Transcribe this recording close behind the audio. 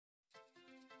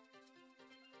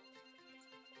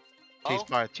Chase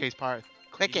Parth, chase Parth.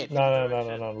 Click it.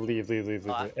 No. Leave.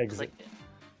 Exit.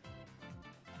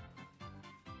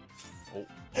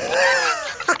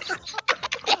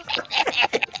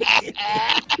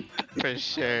 For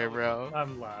sure, bro.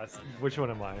 I'm last. Which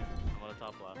one am I? I'm on the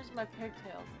top left. Where's my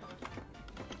pigtails?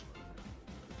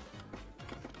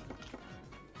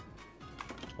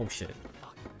 Oh shit.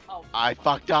 Oh. I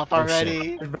fucked up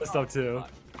already. I messed up too.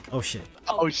 Oh shit.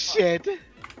 Oh shit.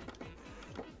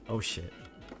 Oh shit.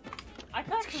 I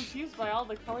got confused by all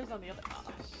the colors on the other.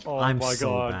 Oh I'm my so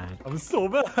god. bad. I'm so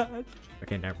bad.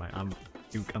 Okay, never mind.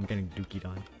 I'm getting dookied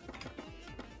on.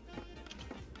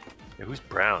 Yeah, who's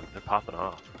brown? They're popping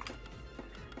off.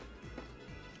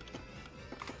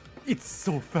 It's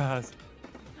so fast.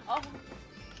 Oh.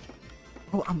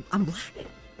 Oh, I'm black.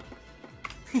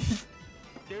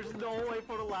 There's no way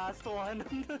for the last one.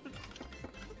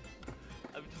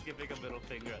 I'm just giving a middle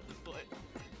finger at this point.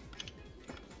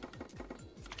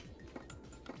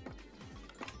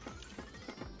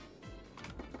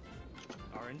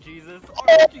 Orange Jesus.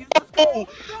 Orange Jesus. Oh,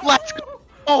 let's go.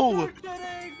 Oh,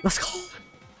 Let's go.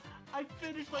 I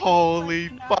finished like holy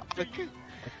fuck.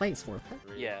 Thanks for it.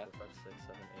 Yeah. 5, 6,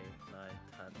 7, 8, 9,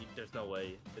 10. There's no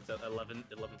way. It's at 11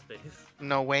 space.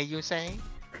 No way, you say?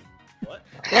 What?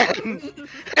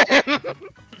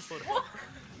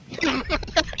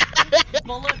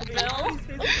 Bullet bill.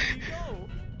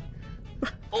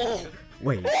 Oh!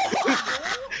 Wait.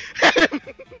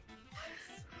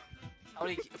 How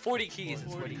many? 40 keys.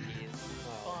 It's 40 keys.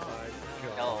 Oh my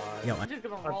No. god. Yo, I'm just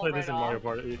gonna I roll played right this in off. Mario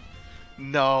Party.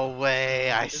 No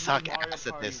way. I This is suck Mario ass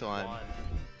at Party this one. 1.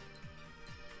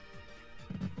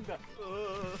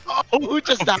 Oh, who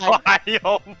just died? I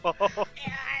almost.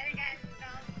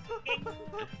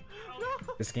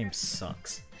 this game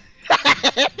sucks.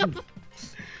 Get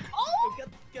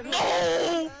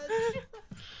No!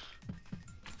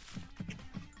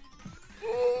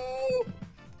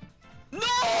 No!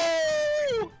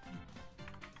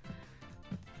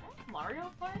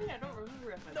 Mario Party? I don't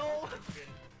remember if I No!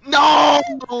 No!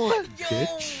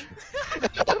 Bitch.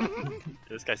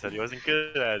 This guy said he wasn't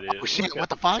good at it. Oh shit, what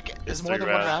the fuck? There's It's more than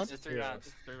 3 one rounds. round? Just 3 Yeah, rounds.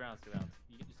 it's 3 rounds. 3 rounds.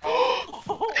 You can just...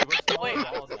 Oh, We're wait,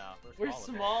 smaller now. we're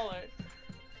smaller.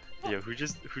 Yeah, who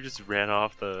just ran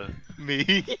off the?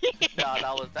 Me? No,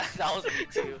 that was me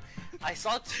too. I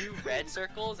saw 2 red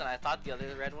circles and I thought the other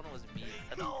red one was me.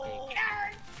 No!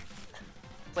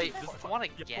 Wait, just one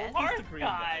again? Parth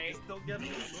guy. Just don't get me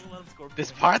a little scorpion.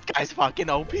 This Parth guy's fucking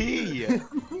OP!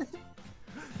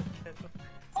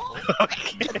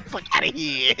 Okay. Get the fuck out of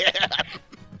here!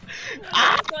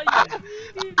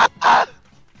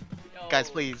 Yo. Guys,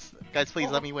 please,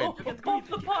 let me win. Oh, bump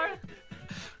the Parth.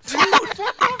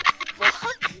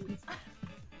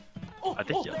 Oh, I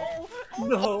think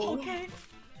No. Okay.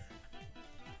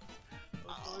 I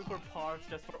was going for Parth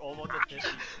just for almost a 50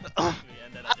 and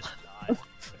then I just died.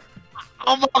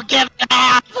 I'm gonna get it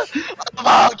up! I'm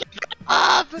gonna get it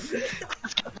up! Let's get it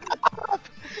up!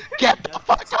 Get the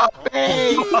fuck up,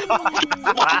 me!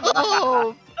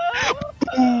 Oh.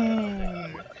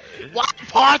 Boom! What?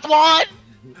 Part 1?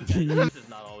 This is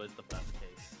not always the best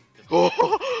case. Just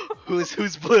Oh,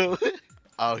 who's blue?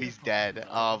 Oh, he's dead.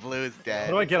 Oh, blue is dead.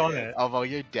 How do I get on it? Omo,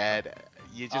 you're dead.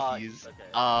 You just used. okay.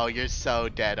 Oh, you're so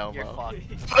dead, You're Omo. fucked.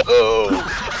 Oh.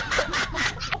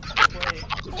 Wait,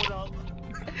 hold up.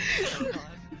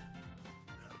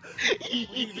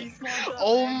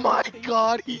 Oh my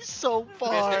god, he's so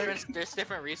far. There's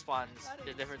different respawns.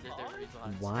 There's different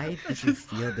respawns. Why did you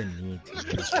feel the need to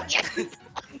use that?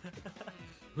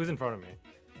 Who's in front of me?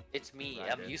 It's me. I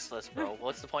I'm did. useless, bro.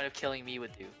 What's the point of killing me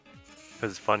with you?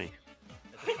 Because it's funny.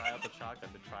 To try out the shotgun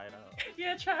to try it out.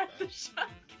 Yeah, try the shot.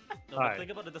 No, but Alright.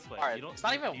 think about it this way. Alright, You don't, it's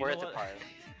not even do you worth know the what- part.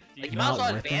 do Like, you you might know as well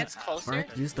Not worth advance it. closer.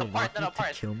 Parth used the No, Parth, rocket no, to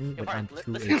Parth. kill me Yo, when I'm Parth,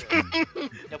 2 listen to HP. me.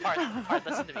 Yo, Parth,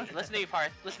 listen to me. Listen to me,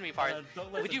 Parth. Listen to me, Parth.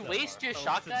 don't Would listen you to waste Parth. your Don't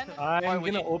shotgun? listen to- I'm Or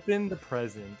would gonna you- open the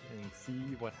present and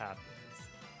see what happens.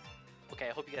 Okay,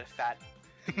 I hope you get a fat.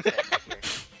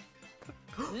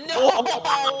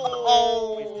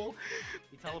 Oh.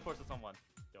 He teleports to someone.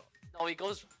 Yo. No, he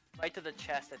goes right to the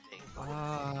chest, I think.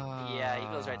 Ah. Yeah, he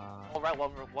goes right. Oh, right,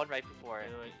 one right before.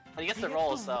 Wait, wait. But he gets He the gets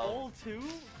rolls, the though. roll too?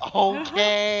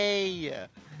 Okay.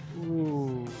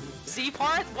 Ooh. See,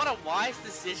 Parth, what a wise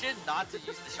decision not to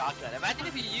use the shotgun. Imagine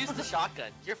if you used the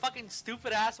shotgun. Your fucking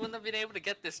stupid ass wouldn't have been able to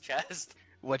get this chest.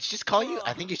 What's just call you?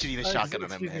 I think you should use a shotgun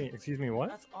on him, Excuse me. man. Excuse me. What?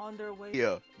 That's on their way.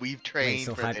 Yeah, we've Wait, trained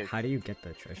so for this. how do you get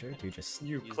the treasure? Do you just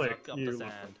You You click. suck up You the look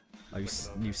sand. oh, you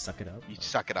suck it up? You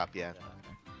suck it up, yeah.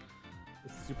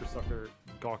 It's Super Sucker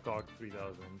Gawk Gawk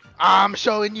 3000. I'm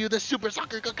showing you the Super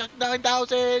Soccer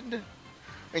 9000.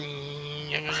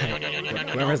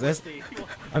 Where was this?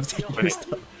 I'm taking your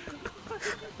stuff.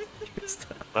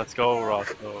 Let's go,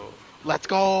 Roscoe. Let's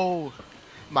go!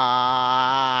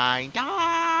 My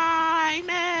diamonds!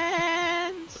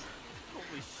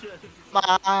 Holy shit.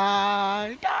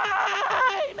 My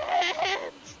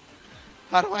diamonds!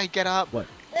 How do I get up? What?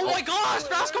 Oh my gosh,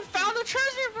 Roscoe found the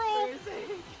treasure, bro!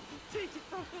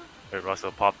 Wait,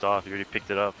 Roscoe popped off. You already picked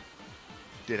it up.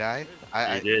 Did I?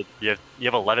 You did. You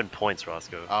have 11 points,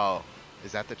 Roscoe. Oh,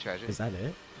 is that the treasure? Is that it?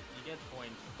 You get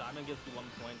points. Diamond gives you 1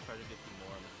 point, treasure gives you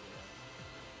more. I'm assuming.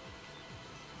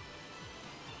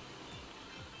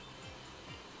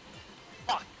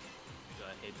 Fuck! God,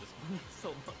 I hate this one so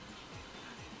much.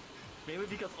 Maybe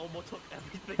because Omo took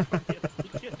everything from me at the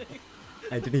beginning.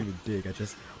 I didn't even dig. I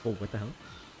just. Oh, what the hell?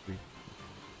 Wait.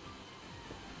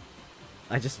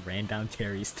 I just ran down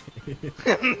Terry's thing. He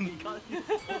got me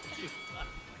so too.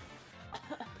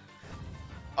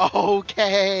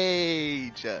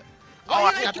 Okay. Oh, I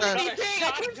I got didn't the. do anything!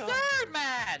 I came third,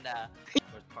 man!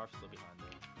 Where's Parf still behind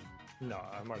there? No,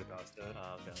 I'm already past it.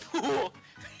 Oh,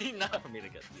 okay. Enough. For me to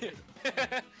get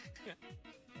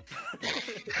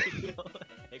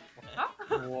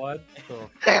What the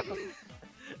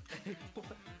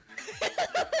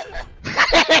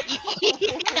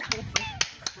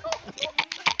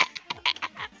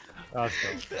Roscoe,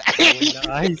 when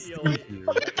I see you,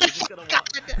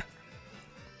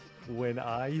 when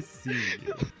I see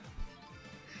you,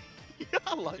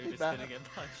 How lucky Dude, he's that. gonna get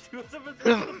punched. Who's ever at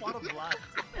the bottom left?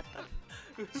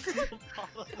 Who's at the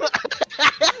bottom?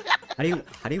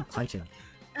 How do you punch him?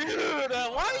 Dude, why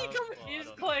are you coming? You just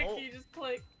don't click, know. you just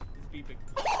click. He's beeping.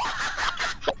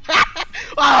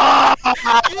 Ah!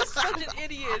 You're such an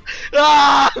idiot!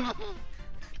 Ah!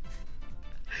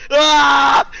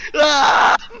 Ah!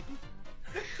 Ah!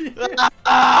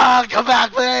 Ah! Come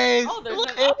back, please! Oh, there's an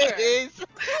upper. Please!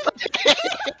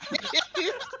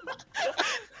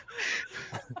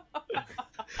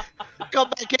 Come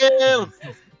back in!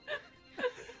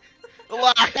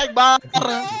 Allah Akbar!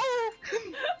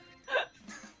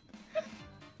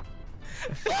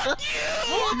 Fuck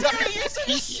you! Terry, you're such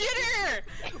a shitter!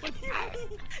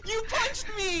 You punched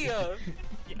me! Yeah,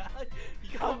 you got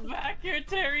Come back here,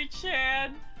 Terry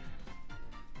Chan.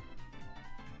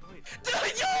 Wait,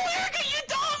 Dude, you Erica, you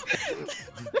dumb!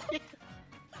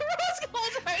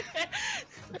 Roscoe's right there!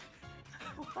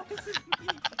 why is it me?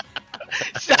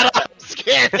 Shut up,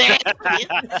 scared me!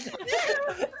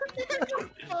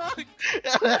 Fuck.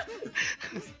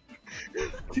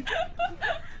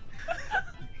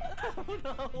 I don't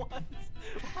know why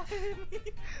me?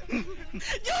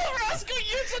 Yo, Roscoe,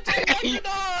 you're such a fucking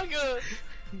dog!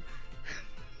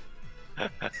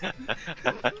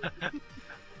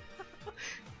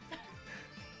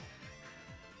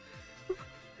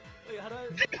 Wait, how do I...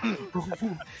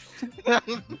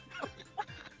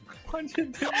 punch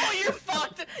it down. Oh, you're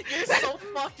fucked! You're so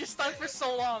fucked, you're stuck for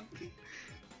so long!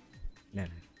 No, no.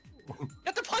 You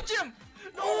have to punch him!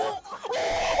 No!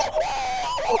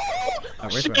 Oh,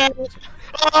 where's Shit. Roscoe?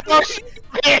 Oh shit!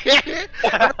 Baby!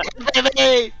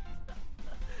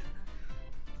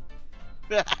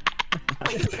 Why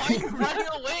are you running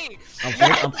away?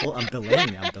 I'm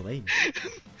delaying. I'm delaying. He's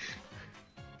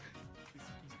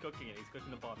cooking it. He's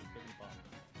cooking the bomb. He's cooking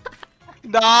the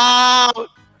bomb. No!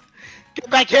 Get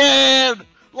back in!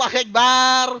 Allah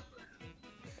Akbar!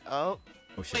 Oh.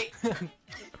 Oh shit. Wait,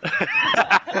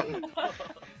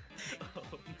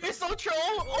 you're so troll!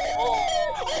 Oh!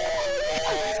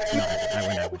 No, I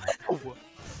win. I'll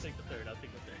take the third. I'll take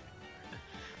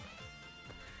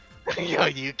the third. Yo,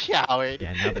 you coward.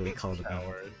 Yeah, now that we called it out.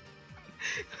 Coward.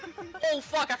 Oh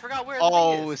fuck, I forgot where the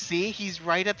Oh, thing is. see? He's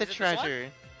right at the Is it this one? treasure.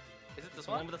 Is it this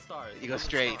The one one? with the stars. You go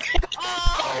straight.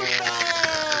 Oh Do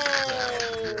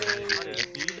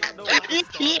no! you not know what the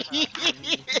stars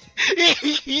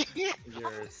are?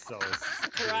 You're so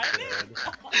Right?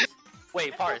 stupid.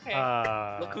 Wait, Parth.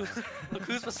 Okay. Look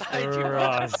who's beside you.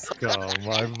 Roscoe,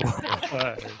 my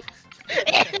boy.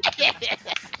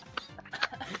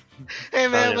 Hey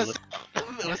man, yeah,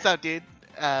 what's up, dude?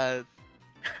 The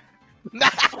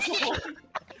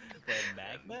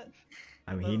magnet?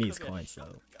 I mean, he needs coins, so.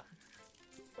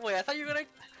 Wait, I thought you were gonna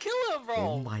kill him, bro.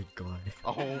 Oh my god.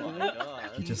 Oh Oh my god.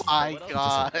 He just- my What else?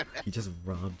 god. He just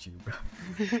robbed you, bro.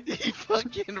 He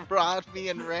fucking robbed me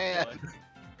and ran.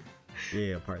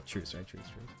 Yeah, part truce, right? Truce.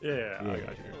 Yeah, I Yeah.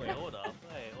 got you. Wait, hold up.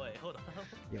 Wait, hold up.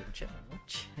 Yo, chill.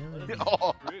 Chill. What is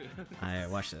Oh. true? Alright,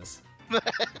 watch this.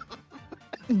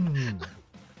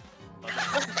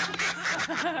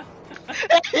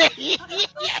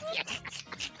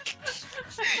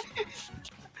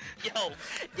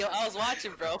 Yo, I was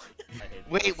watching, bro. I hate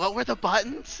Wait, what were the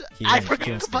buttons? He I went- forgot he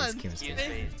the went space, buttons. he went You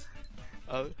space. face.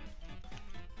 Oh.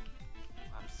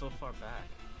 I'm so far back.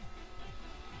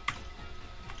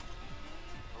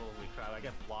 Holy crap, I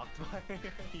get blocked by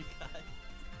you guys.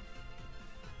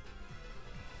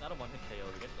 Not a one hit KO,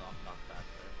 we get knocked back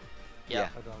there. Yeah.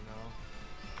 I don't know.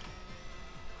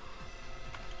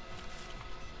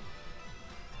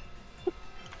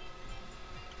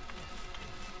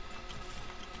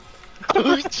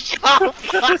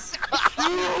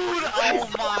 Oh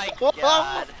my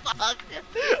god.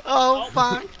 Oh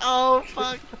fuck! Oh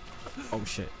fuck! Oh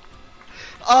shit.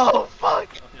 Oh fuck!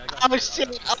 Okay, I got Oh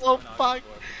scared, shit! I got Oh scared, fuck!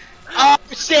 I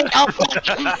Oh shit! Oh fuck!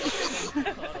 got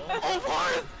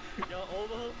scared. Yo,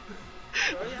 Ovo.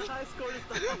 Already a high score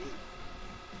this time.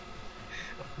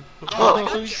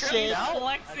 Oh shit! out.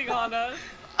 Flexing on us.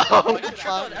 I Oh got tripped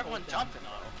out fuck! everyone jumping.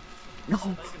 No. I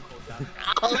can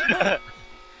hold down.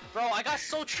 Bro, I got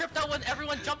so tripped out with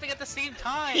everyone jumping at the same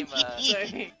time.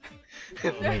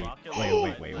 Wait,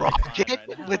 Rocket wait. Rocket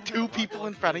with two people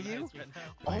in front of you?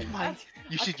 Oh Wait. my!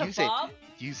 You should A use it. kebab?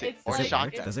 Use it. It's Or Does a it like-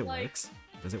 work? shotgun. Does it like- work?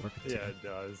 Does it work? with Yeah, two? it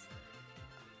does.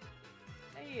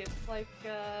 Hey, it's like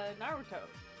Naruto.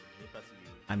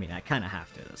 I mean, I kind of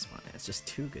have to this one. It's just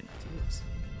too good to use.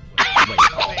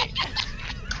 Wait.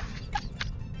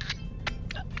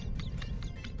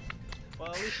 Well,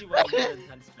 at least you went in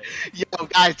intense phase. Yo,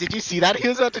 guys, did you see that? He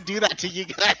was about to do that to you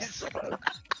guys.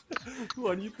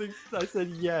 What do you think? I said,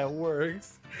 yeah, it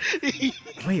works.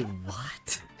 Wait,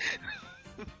 what?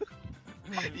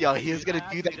 Yo, he was gonna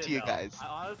I do actually that to you didn't know. guys. I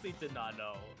honestly did not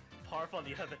know. Parf on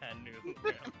the other hand knew.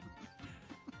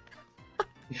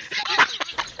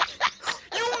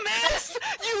 You missed!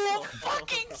 You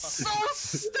fucking so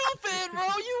stupid, bro!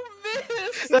 You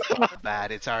missed!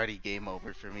 Bad, it's already game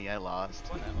over for me. I lost.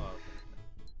 Okay.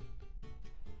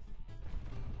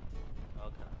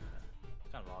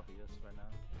 It's kind of obvious right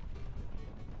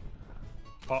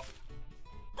now.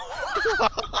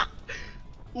 Oh,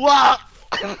 Wow!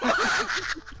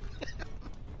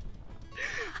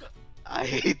 I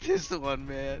hate this one,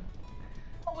 man.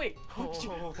 Oh wait.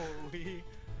 Holy.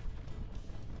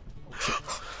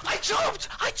 I jumped!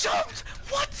 I jumped!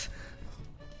 What?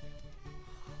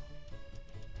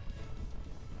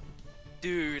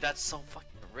 Dude, that's so fucking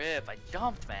rip. I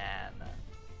jumped, man.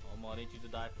 Almost need you to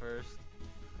die first.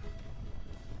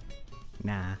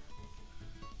 Nah.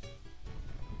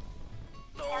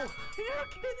 No! You're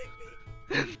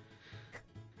kidding me!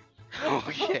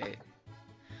 Okay.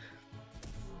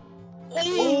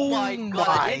 Oh my god,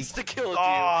 my that insta-killed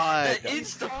God. you! That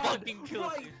insta-fucking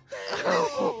killed you!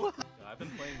 Oh. I've been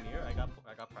playing Nier. I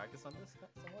got practice on this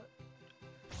somewhat.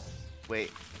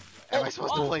 Wait, am I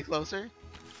supposed to play closer?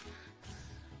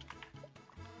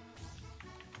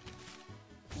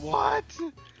 What?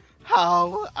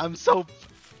 How? I'm so.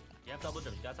 You have double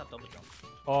jump. You guys have double jump.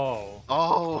 oh.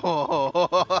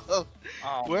 Oh.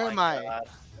 Oh Where my am I? God.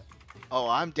 Oh,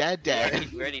 I'm dead. You're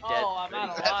already dead. Oh, I'm out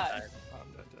of luck.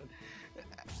 I'm not dead.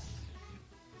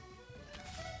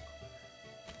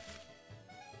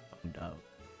 I'm down.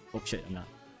 Oh shit, I'm not.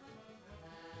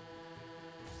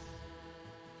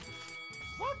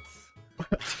 What?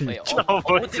 Wait, Oh, oh,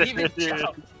 what's didn't even it?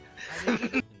 jump. I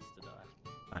didn't get insta die.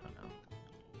 I don't know.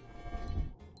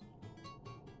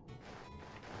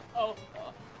 Oh.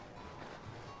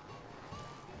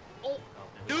 Oh,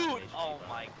 There we go, dude! HP, Oh bro.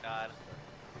 my god.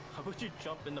 How about you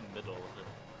jump in the middle of it?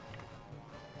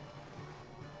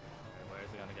 Alright, where is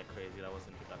it gonna get crazy? That was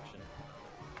introduction.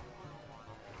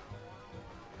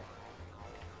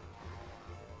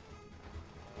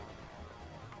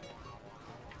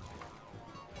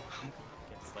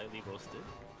 Get slightly roasted.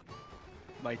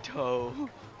 My toe.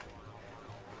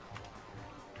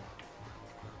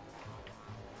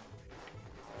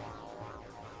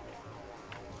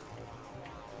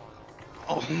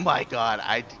 Oh my god,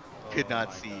 I could Oh not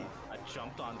my see. God. I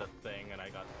jumped on the thing and I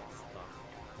got stuck.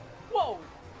 Whoa.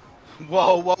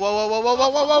 Whoa, whoa, whoa, whoa, whoa, whoa,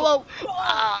 whoa, whoa, whoa, whoa!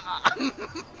 Ah.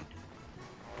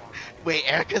 Wait,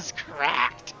 Erica's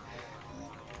cracked.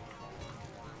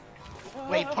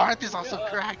 Wait, Parth is also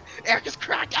cracked. Erica's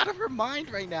cracked out of her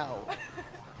mind right now.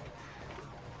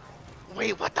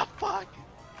 Wait, what the fuck?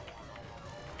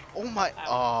 Oh my,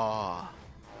 oh,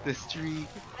 the streak.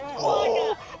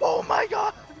 Oh, oh my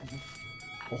god.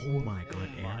 Oh my god,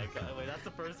 Oh my Erica. god, wait, that's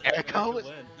the first Erica Erica was-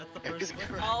 win. That's the Erica's first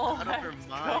win. cracked Oh out of her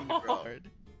my mind, bro. God. Where am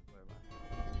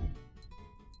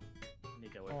I? I need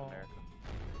to get away Oh. from Erica.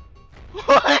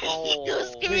 What? Oh. You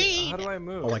Wait, screamed. how do I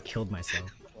move? Oh, I killed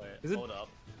myself. Wait, Is it- hold up.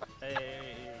 Hey.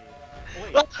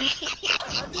 Wait. Oh,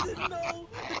 I didn't know.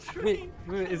 The Wait, tree.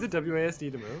 wait, is it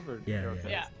WASD to move or? Yeah, or okay?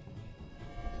 Yeah.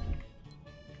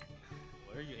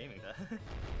 Where are you aiming at?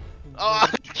 I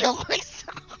killed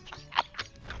myself.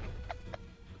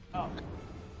 Oh.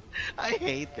 I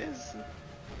hate this.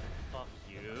 Fuck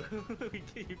you.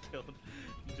 you killed.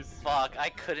 You just. Fuck, I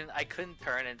couldn't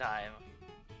turn in time.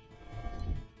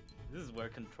 This is where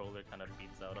controller kind of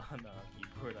beats out on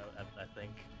keyboard, I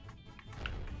think.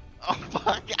 Oh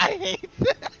fuck, I hate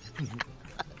that.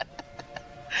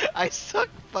 I suck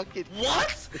fucking.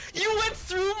 What? You went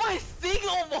through my thing,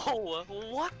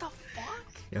 Omo! What the fuck?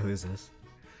 Yo, who's this?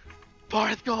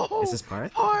 Parth, go! Is this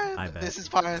Parth? Parth! I bet. This is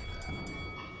Parth.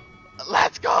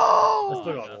 Let's I go!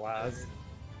 still got Laz.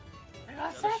 I got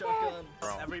Got a second. shotgun.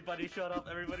 Bro. Everybody shut up,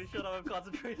 everybody shut up, I'm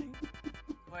concentrating.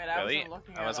 Wait, I Really? wasn't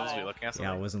looking Am I at supposed to be all. looking at Yeah, I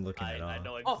something? wasn't looking at all. I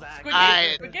know Oh, exactly. Squid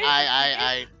I Game. I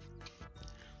I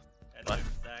know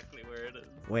exactly where it is.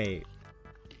 Wait.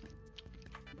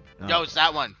 Oh. Yo, it's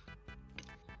that one.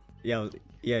 Yo,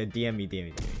 yeah, DM me.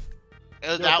 It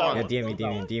was Yo, that that Yeah, one. one.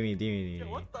 DM me. Yo,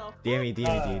 what the fuck?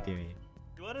 DM me.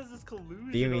 What is this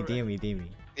collusion? DM already? me.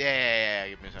 Yeah.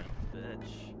 Give me a second.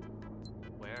 Bitch.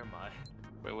 Where am I?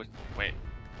 Wait, wait.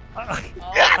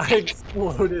 I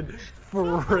exploded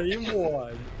frame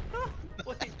one.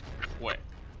 Wait, Wait.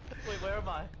 where am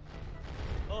I?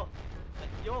 Oh,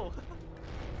 yo.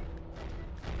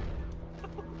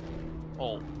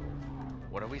 Oh.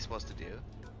 What are we supposed to do?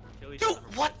 Kill each Dude, other.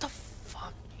 what the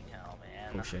fuck? Hell,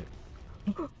 man. Oh shit.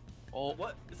 Oh,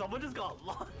 what? Someone just got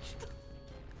launched.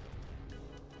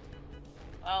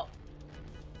 Well,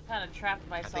 kind of trapped I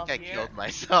myself think I here. killed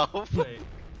myself. Wait.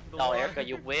 No, Erica,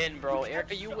 you win, bro.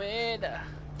 Erica, you win.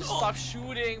 Just stop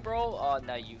shooting, bro. Oh,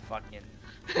 no, you fucking.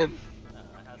 I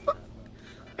had that.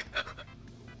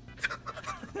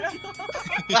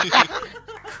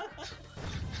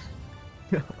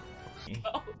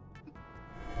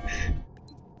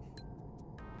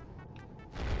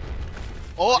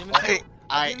 Oh, Oh,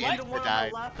 I Didn't you the one insta that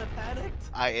died. laughed and panicked?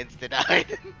 I insta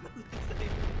died.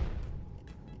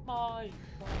 my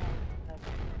God.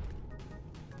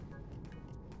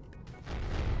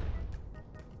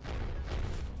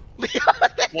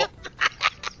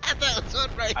 That was one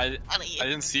right. I on you.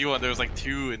 didn't see one. There was like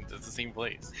two in the same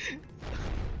place.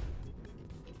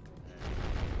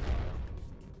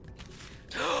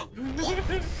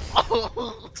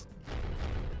 Oh.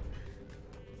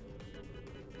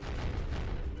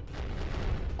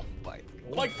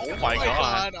 Oh my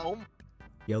god. Oh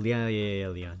Yo, Leon, yeah,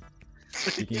 Leon.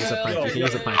 You can use a punch. You can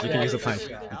use a punch. You can use a punch.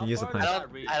 You can use a I punch.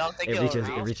 don't think It it'll reaches.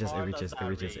 reach. It reaches. It Far reaches. does It that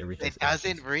reaches. It reach? reaches. It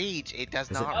doesn't reach. It does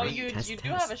Does it not Oh, reach? reach. you Test, do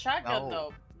have a test. shotgun No.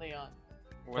 though, Leon.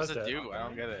 What does it That's it. do? I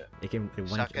don't get it. It can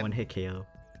Shotgun? one hit KO.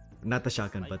 Not the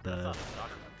shotgun, but the.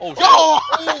 Oh, Oh!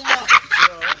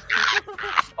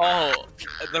 oh,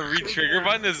 the re-trigger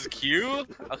button is Q?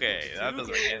 Okay, that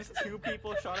doesn't make sense. Two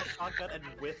people shot a shotgun and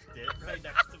whiffed it right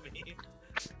next to me.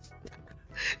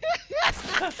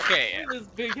 Okay, This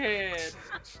big head.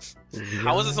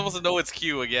 how was it supposed to know it's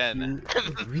Q again?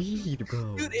 Read,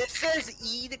 bro. Dude, it says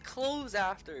E to close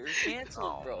after.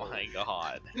 Cancel, Oh bro. my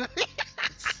god.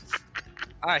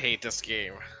 I hate this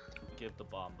game. Give the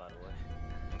bomb, by the way.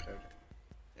 Okay.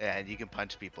 Yeah, and you can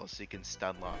punch people so you can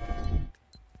stun lock.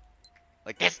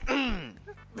 Like this.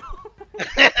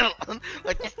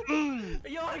 Like this.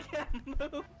 Yo, I can't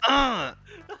move.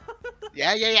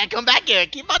 Yeah. Come back here.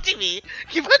 Keep punching me.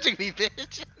 Keep punching me,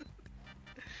 bitch.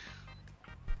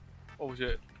 Oh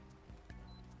shit.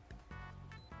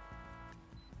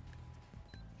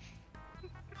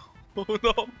 Oh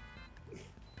no.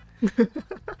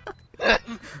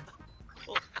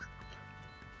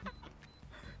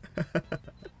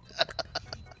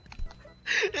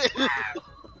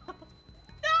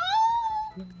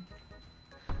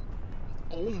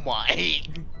 Oh my.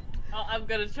 Oh, I'm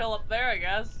gonna chill up there, I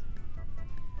guess.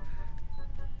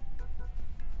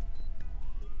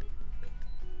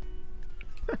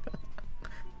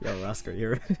 Yo, Oscar,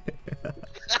 you're.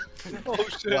 Oh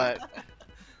shit. What?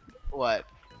 What?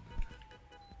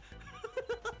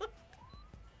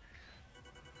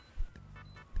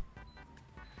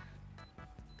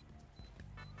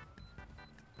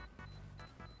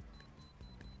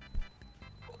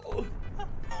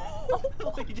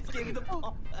 Oh, you just gave me the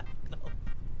bomb back. No.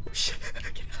 Shit.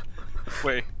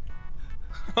 Wait.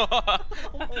 Oh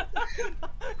my god.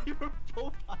 You were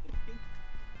profiling.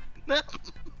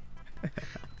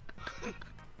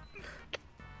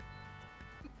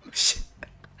 Shit.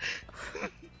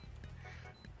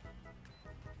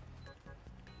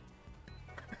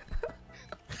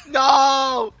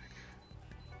 No!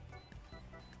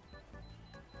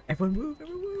 Everyone move.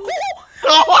 Everyone move.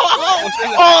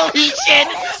 Holy shit!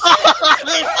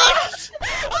 Holy fuck!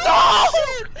 No!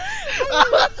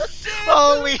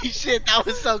 Holy shit! That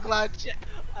was so clutch.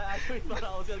 I actually thought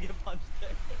I was gonna get punched there.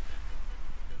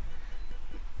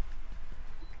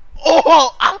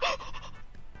 Oh!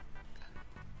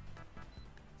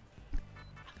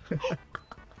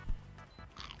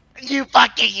 You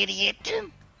fucking idiot!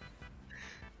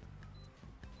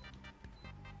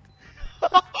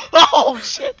 Oh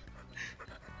shit!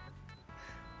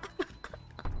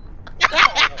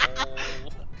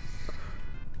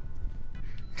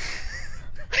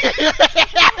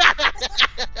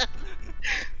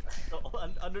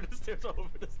 Under the stairs or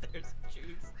over the stairs?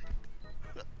 Choose.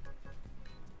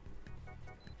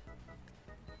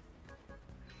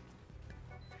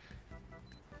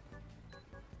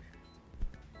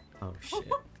 Oh shit.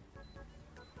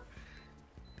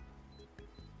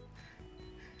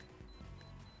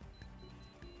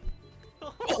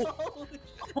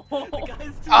 The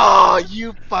guy's too Oh,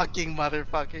 you fucking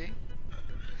motherfucker!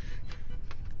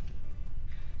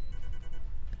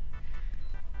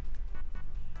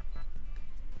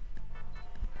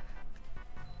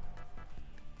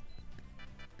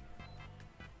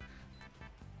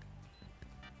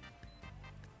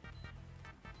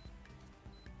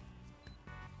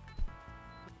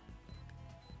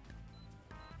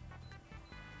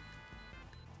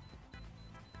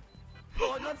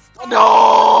 Oh, I got stuck. No!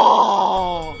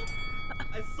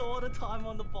 I saw the time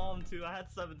on the bomb too. I had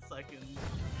 7 seconds.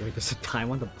 Wait, there's a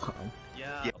time on the bomb.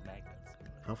 Yeah. Yeah. Magnets.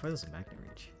 How far does the magnet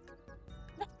reach?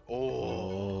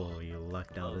 Oh. Oh, you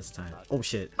lucked out this time. Oh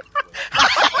shit.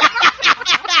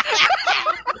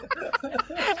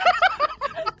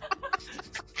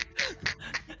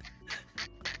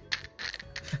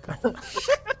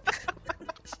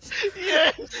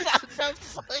 You're such a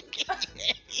fucking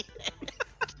idiot.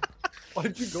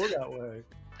 Why'd you go that way?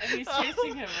 And he's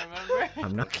chasing him, remember?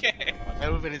 I'm not. Okay. That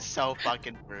would've been so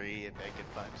fucking free if I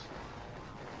could punch.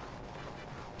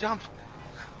 Jump!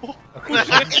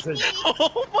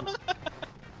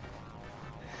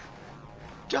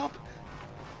 Jump!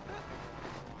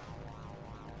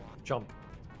 Jump.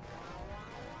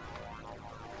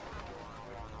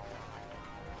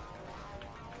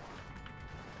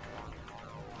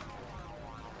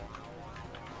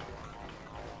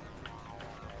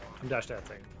 Dash that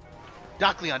thing.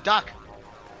 Duck, Leon, duck!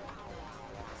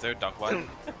 Is there a duck one?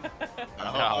 I'm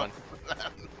Oh. down.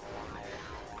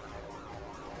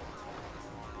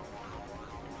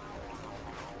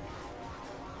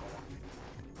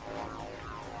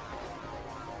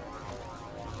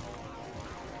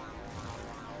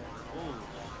 Ooh.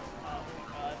 Oh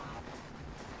my god.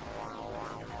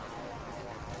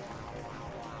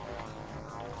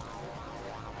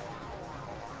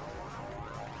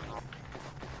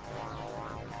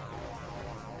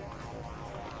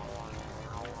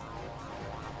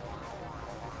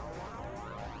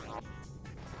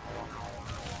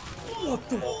 What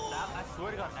the? That, I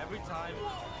swear to God, every time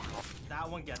that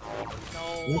one gets me.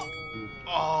 No.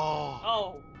 Oh,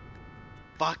 Oh.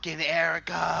 fucking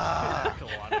Erica! Go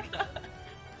on.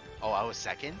 Oh, I was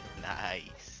second?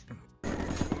 Nice.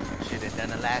 Should have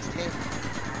done a last hit.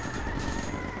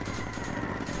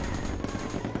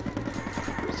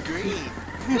 Who's green?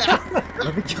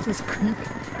 Let me kill this creep.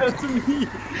 That's me.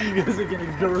 You guys are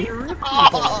getting dirty.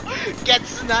 Oh, get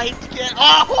sniped, get.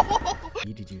 Oh!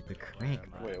 Needed you the crank.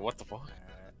 Wait, what the fuck?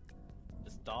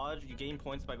 Just dodge. You gain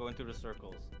points by going through the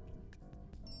circles.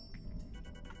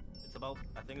 It's about.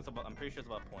 I think it's about. I'm pretty sure it's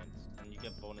about points, and you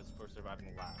get bonus for surviving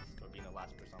last or being the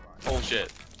last person alive. Oh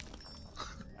shit.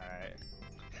 All right.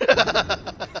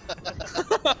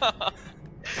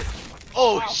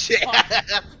 Oh Oh, shit!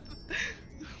 fuck.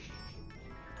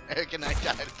 Eric and I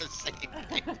died at the same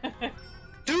time.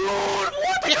 Dude,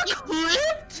 what the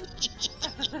crypt?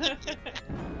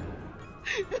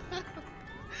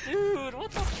 Dude,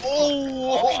 what the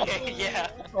Oh! Yeah.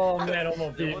 Oh man,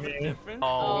 almost There beat was a me. difference. Oh,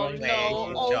 Oh man, no,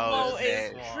 you Omo chose is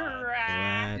it.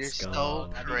 trash. Let's You're go.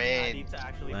 so I cringe. need to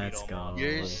actually Let's beat go. Omo.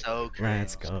 You're so cringe.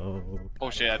 Let's go. Oh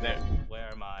shit, I didn't. Where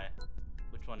am I?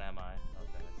 Which one am I?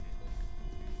 Okay, let's see.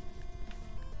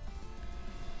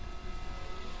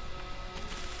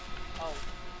 Oh,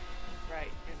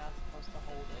 right. You're not supposed to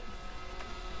hold it.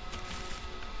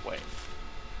 Wait.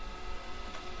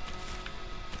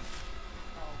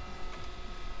 Oh.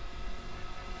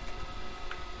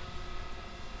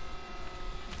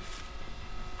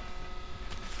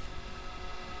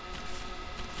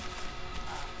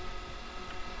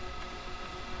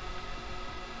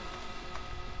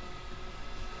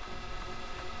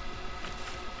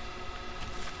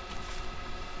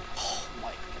 Oh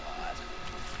my god.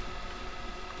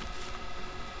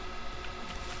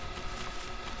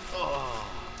 Oh.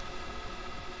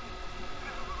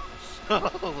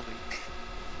 Holy.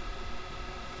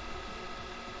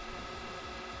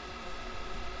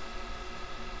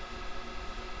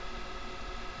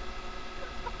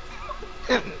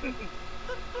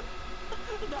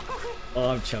 No! Oh,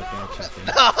 I'm choking.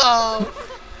 No!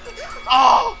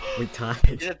 Oh! We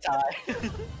tied. You're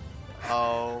tied.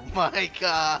 Oh my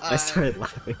god. I started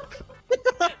laughing.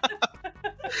 I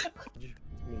mean,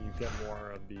 you get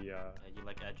more of the. Yeah, you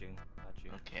like edging. Got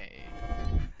you. Okay.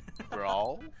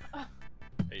 Brawl?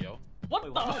 Hey yo. What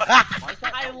Wait, the? what? I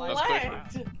That's quick.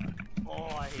 lagged.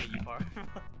 Oh, I hate you, Par.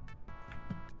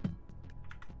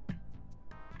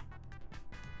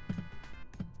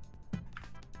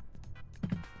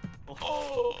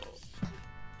 Oh!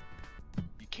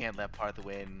 You can't let Parth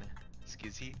win.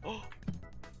 Skizzy. Oh!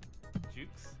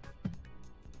 Jukes.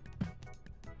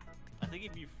 I think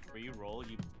if you free roll,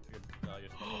 you're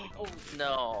Oh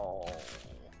no.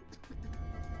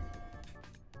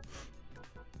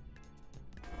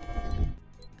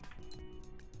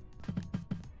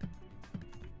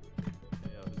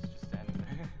 Yeah, it's just standing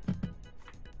there.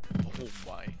 Oh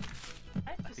my.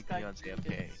 I just think got Leon's yeeted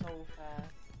AFK. so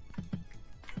fast.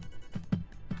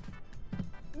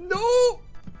 No!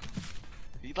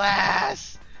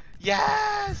 Yes!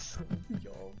 Yes!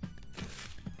 Yo.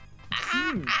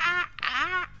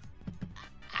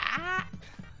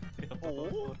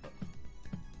 Oh.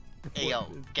 Hey yo,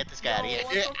 get this guy out of No,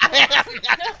 here.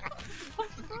 what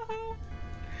the fuck?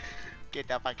 Get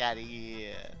the fuck out of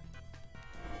here.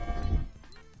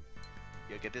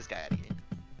 Yo, get this guy out of here.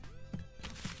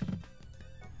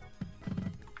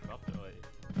 Drop the way.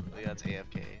 Leon's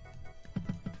AFK.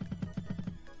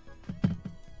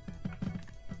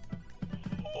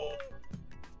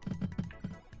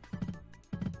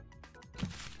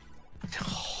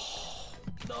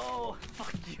 No!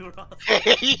 Fuck you,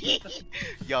 Ross.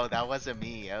 Yo, that wasn't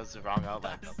me. That was the wrong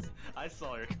outline. I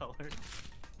saw your color.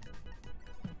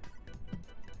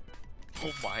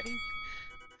 Oh my.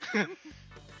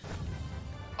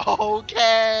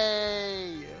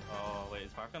 Okay. Oh, wait,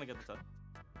 is Park gonna get the touch?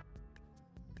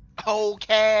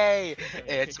 Okay.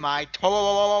 It's my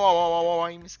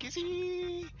time,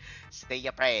 Skizzy. Stay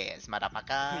your prayers,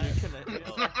 motherfucker.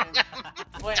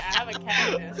 Wait, I have a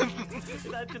cactus.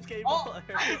 That just came Oh, on.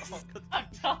 I'm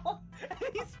tall.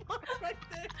 He spawned right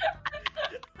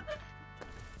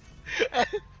there.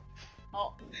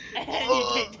 Oh, and you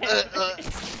take damage.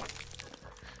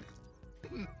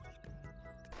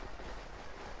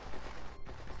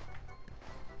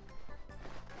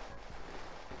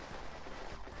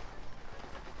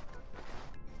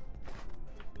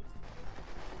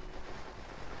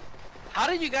 How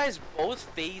did you guys both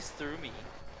phase through me?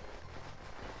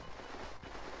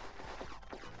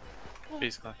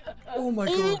 Basically. Oh my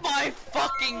Oh god. my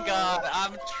fucking god!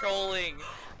 I'm trolling.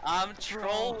 I'm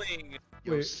trolling.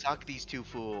 Yo, Wait. suck these two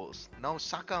fools. No,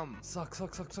 suck them. Suck.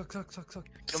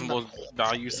 Well,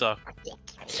 nah, you suck.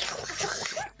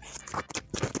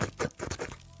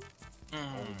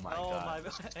 Oh my Oh god. my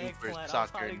Super eggplant, I was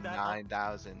Sucker hiding that.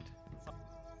 9000.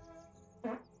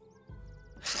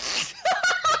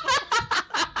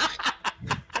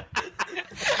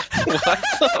 What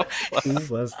the fuck?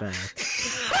 Who was that?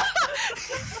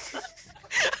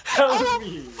 That was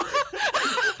me.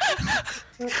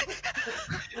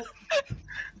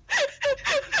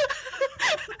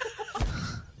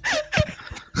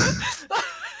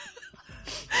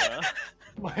 Yeah.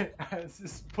 My ass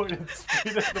is pointed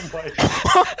straight at the mic.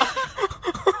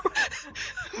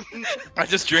 I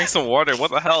just drank some water. What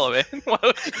the hell, man? Why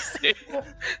would you say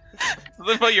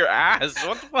something about your ass?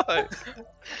 What the fuck?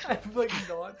 I'm like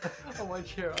not on my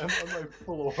chair. I'm on my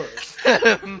floor.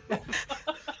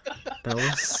 That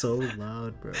was so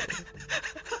loud, bro.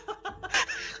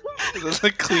 That's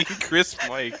a clean, crisp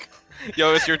mic.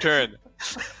 Yo, it's your turn.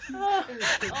 Oh,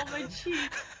 my cheek.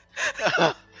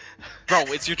 Bro,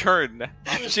 it's your turn.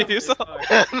 Shit yourself.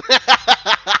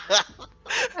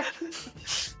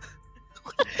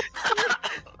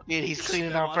 Dude, he's cleaning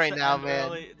This guy up wants right to now, end man.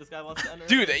 early. This guy wants to end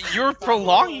Dude, early. you're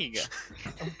prolonging.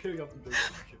 I'm kidding up the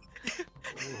big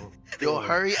Yo,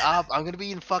 hurry up. I'm gonna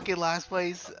be in fucking last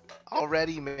place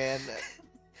already, man.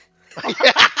 Wait,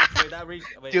 that reach.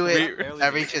 Wait, Do that it. barely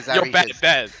That reached. reaches, that Yo, reaches.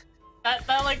 bed. That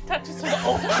like touches her.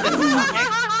 Oh my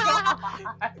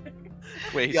god.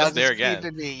 Wait, he's Yo, just there again.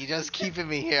 Keeping me. You just keeping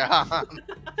me here, huh?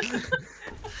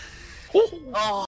 Oh.